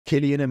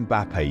Kylian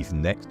Mbappe's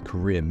next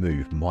career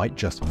move might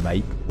just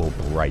make or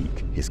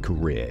break his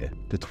career.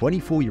 The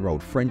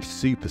 24-year-old French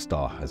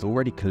superstar has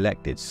already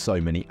collected so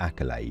many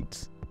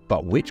accolades.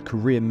 But which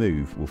career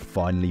move will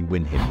finally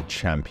win him the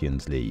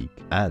Champions League?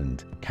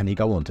 And can he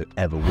go on to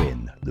ever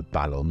win the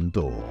Ballon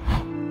d'Or?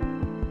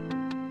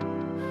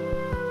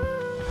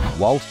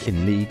 Whilst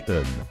in Ligue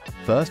 1,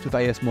 first with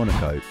AS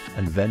Monaco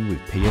and then with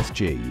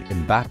PSG,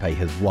 Mbappe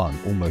has won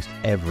almost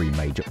every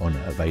major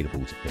honour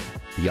available to him.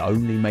 The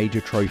only major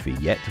trophy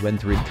yet to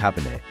enter his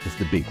cabinet is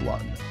the big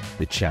one,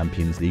 the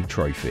Champions League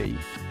trophy.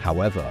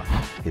 However,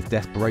 his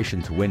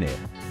desperation to win it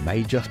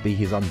may just be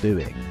his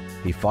undoing.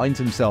 He finds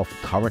himself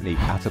currently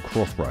at a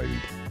crossroad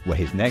where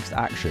his next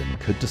action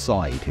could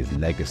decide his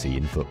legacy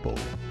in football.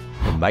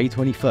 On May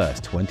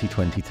 21st,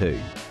 2022,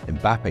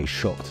 Mbappe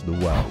shocked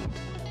the world.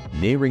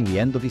 Nearing the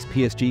end of his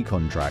PSG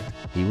contract,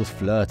 he was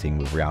flirting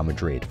with Real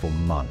Madrid for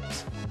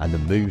months, and the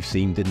move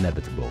seemed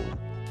inevitable.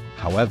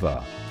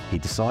 However, he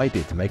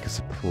decided to make a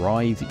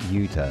surprise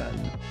U-turn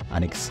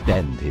and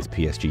extend his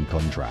PSG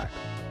contract.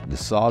 The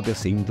saga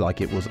seemed like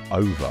it was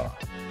over.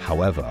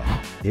 However,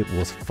 it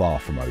was far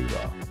from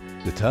over.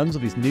 The terms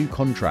of his new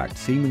contract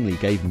seemingly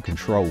gave him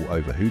control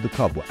over who the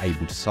club were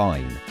able to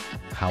sign.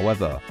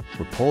 However,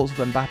 reports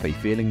of Mbappe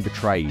feeling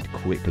betrayed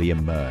quickly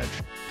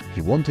emerged.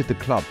 He wanted the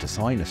club to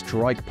sign a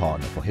strike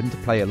partner for him to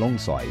play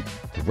alongside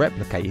to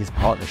replicate his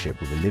partnership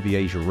with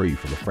Olivier Giroud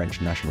for the French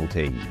national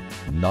team.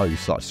 No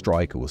such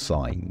striker was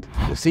signed.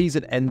 The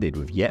season ended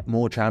with yet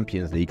more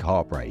Champions League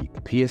heartbreak.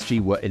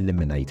 PSG were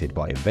eliminated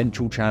by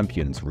eventual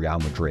champions Real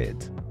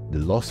Madrid. The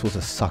loss was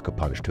a sucker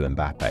punch to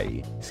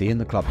Mbappe, seeing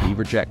the club he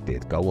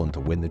rejected go on to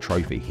win the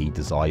trophy he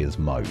desires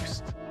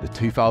most. The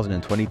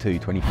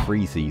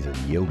 2022-23 season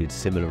yielded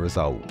similar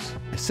results.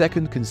 A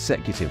second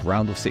consecutive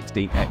round of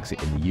 16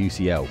 exit in the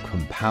UCL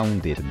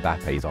compounded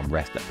Mbappe's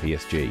unrest at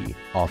PSG.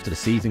 After the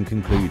season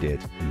concluded,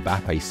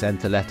 Mbappe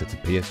sent a letter to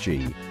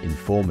PSG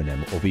informing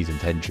them of his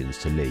intentions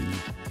to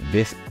leave.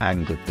 This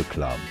angered the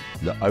club.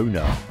 The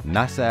owner,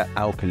 Nasser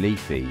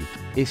Al-Khelaifi,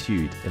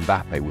 issued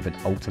Mbappe with an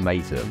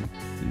ultimatum: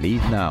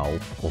 leave now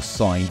or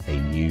sign a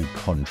new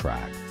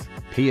contract.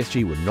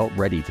 PSG were not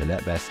ready to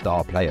let their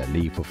star player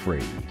leave for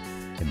free.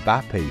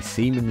 Mbappe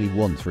seemingly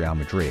wants Real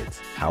Madrid.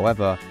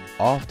 However,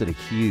 after the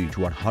huge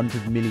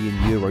 €100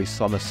 million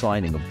summer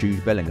signing of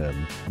Jude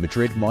Bellingham,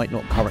 Madrid might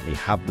not currently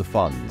have the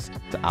funds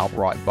to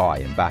outright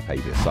buy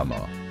Mbappe this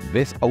summer.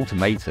 This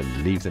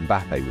ultimatum leaves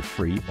Mbappe with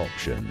three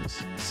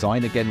options: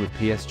 sign again with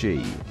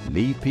PSG,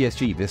 leave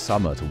PSG this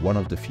summer to one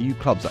of the few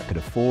clubs that could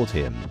afford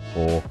him,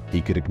 or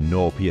he could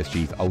ignore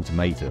PSG's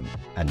ultimatum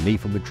and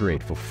leave for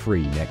Madrid for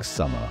free next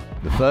summer.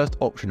 The first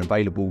option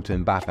available to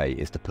Mbappe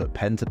is to put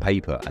pen to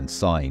paper and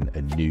sign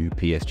a new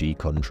PSG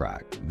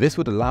contract. This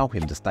would allow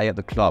him to stay at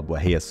the club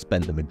where he has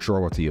spent the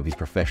majority of his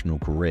professional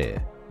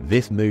career.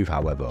 This move,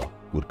 however,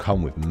 would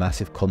come with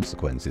massive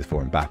consequences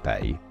for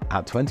Mbappe.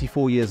 At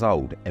 24 years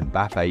old,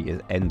 Mbappe is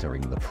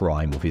entering the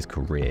prime of his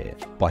career.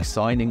 By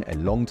signing a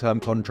long-term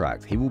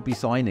contract, he will be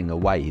signing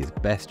away his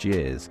best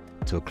years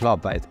to a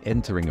club that is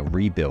entering a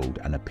rebuild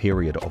and a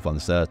period of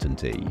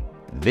uncertainty.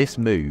 This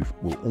move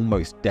will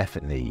almost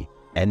definitely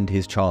end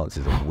his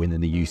chances of winning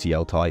the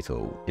UCL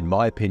title. In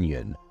my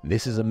opinion,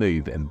 this is a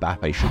move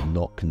Mbappe should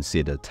not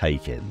consider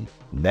taking.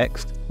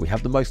 Next, we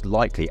have the most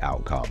likely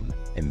outcome.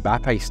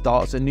 Mbappe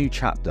starts a new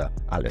chapter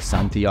at the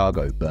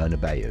Santiago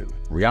Bernabeu.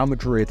 Real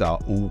Madrid are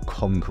all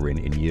conquering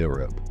in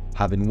Europe,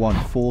 having won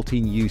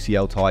 14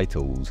 UCL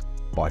titles,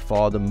 by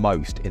far the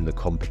most in the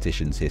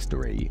competition's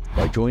history.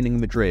 By joining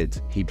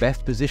Madrid, he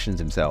best positions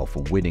himself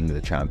for winning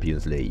the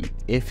Champions League.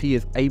 If he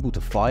is able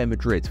to fire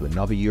Madrid to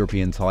another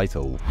European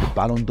title, the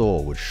Ballon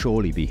d'Or would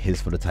surely be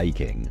his for the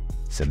taking,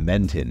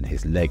 cementing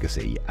his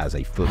legacy as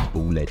a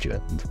football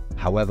legend.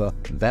 However,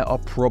 there are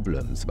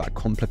problems that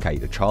complicate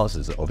the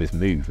chances of his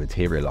move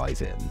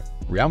materialising.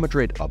 Real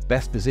Madrid are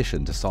best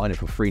positioned to sign it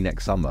for free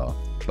next summer,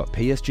 but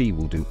PSG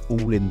will do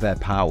all in their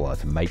power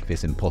to make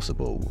this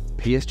impossible.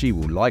 PSG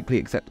will likely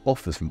accept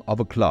offers from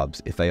other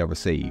clubs if they are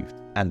received,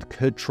 and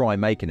could try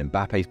making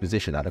Mbappe's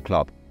position at a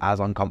club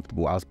as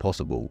uncomfortable as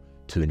possible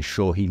to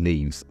ensure he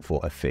leaves for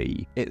a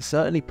fee. It's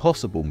certainly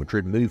possible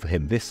Madrid move for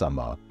him this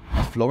summer,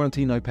 as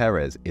Florentino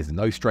Perez is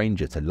no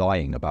stranger to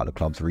lying about the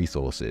club's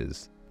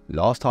resources.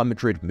 Last time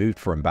Madrid moved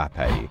for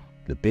Mbappe,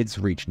 the bids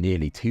reached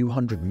nearly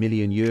 €200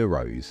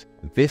 million.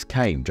 This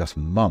came just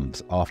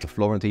months after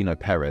Florentino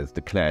Perez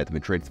declared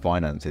Madrid's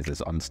finances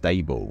as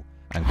unstable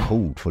and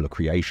called for the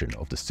creation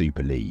of the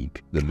Super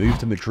League. The move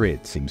to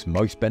Madrid seems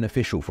most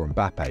beneficial for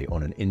Mbappe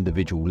on an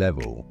individual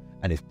level,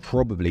 and is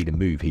probably the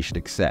move he should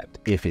accept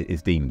if it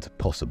is deemed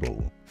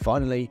possible.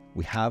 Finally,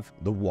 we have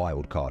the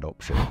wildcard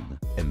option: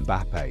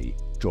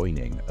 Mbappe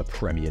joining a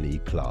Premier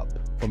League club.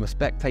 From a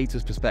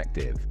spectator's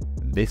perspective,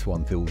 this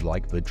one feels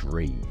like the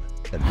dream.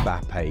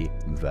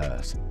 Mbappe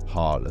vs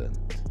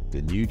Haaland,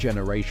 the new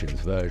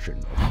generation's version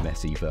of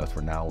Messi vs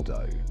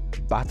Ronaldo,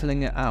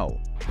 battling it out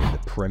in the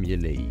Premier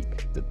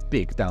League. The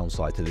big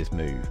downside to this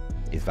move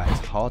is that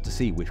it's hard to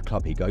see which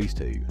club he goes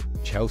to.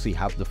 Chelsea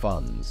have the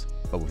funds,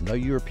 but with no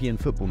European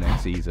football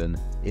next season,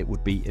 it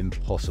would be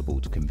impossible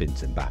to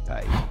convince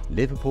Mbappe.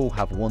 Liverpool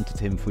have wanted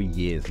him for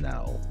years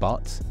now,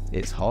 but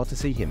it's hard to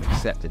see him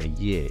accepting a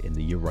year in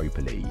the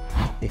Europa League.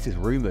 It is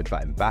rumoured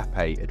that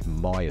Mbappe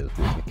admires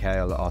what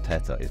Mikel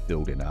Arteta is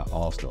building at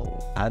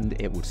Arsenal, and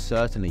it would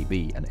certainly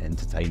be an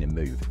entertaining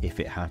move if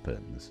it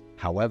happens.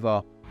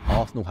 However,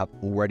 Arsenal have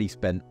already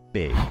spent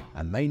big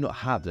and may not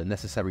have the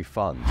necessary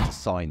funds to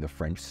sign the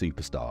French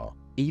superstar.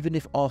 Even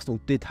if Arsenal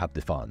did have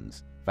the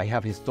funds, they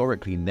have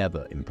historically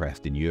never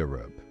impressed in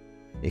Europe.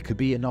 It could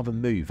be another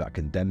move that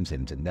condemns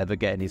him to never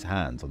getting his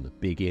hands on the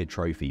big-eared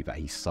trophy that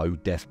he so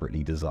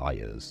desperately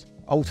desires.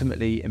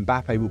 Ultimately,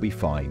 Mbappe will be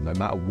fine no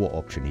matter what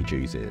option he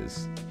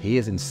chooses. He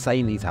is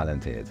insanely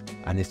talented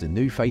and is the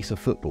new face of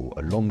football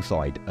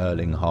alongside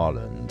Erling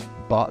Haaland.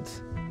 But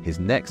his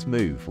next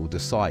move will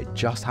decide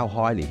just how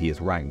highly he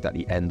is ranked at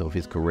the end of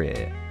his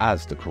career,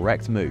 as the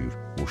correct move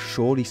will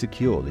surely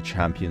secure the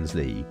Champions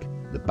League,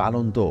 the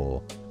Ballon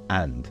d'Or,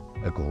 and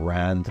a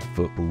grand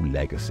football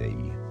legacy.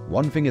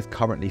 One thing is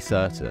currently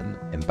certain,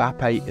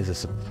 Mbappe is a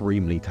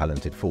supremely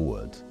talented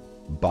forward.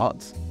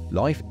 But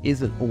life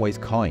isn't always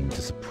kind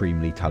to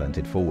supremely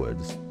talented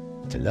forwards.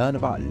 To learn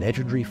about a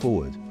legendary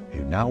forward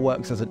who now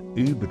works as an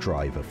Uber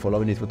driver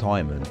following his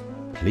retirement,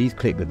 please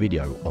click the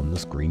video on the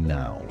screen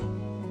now.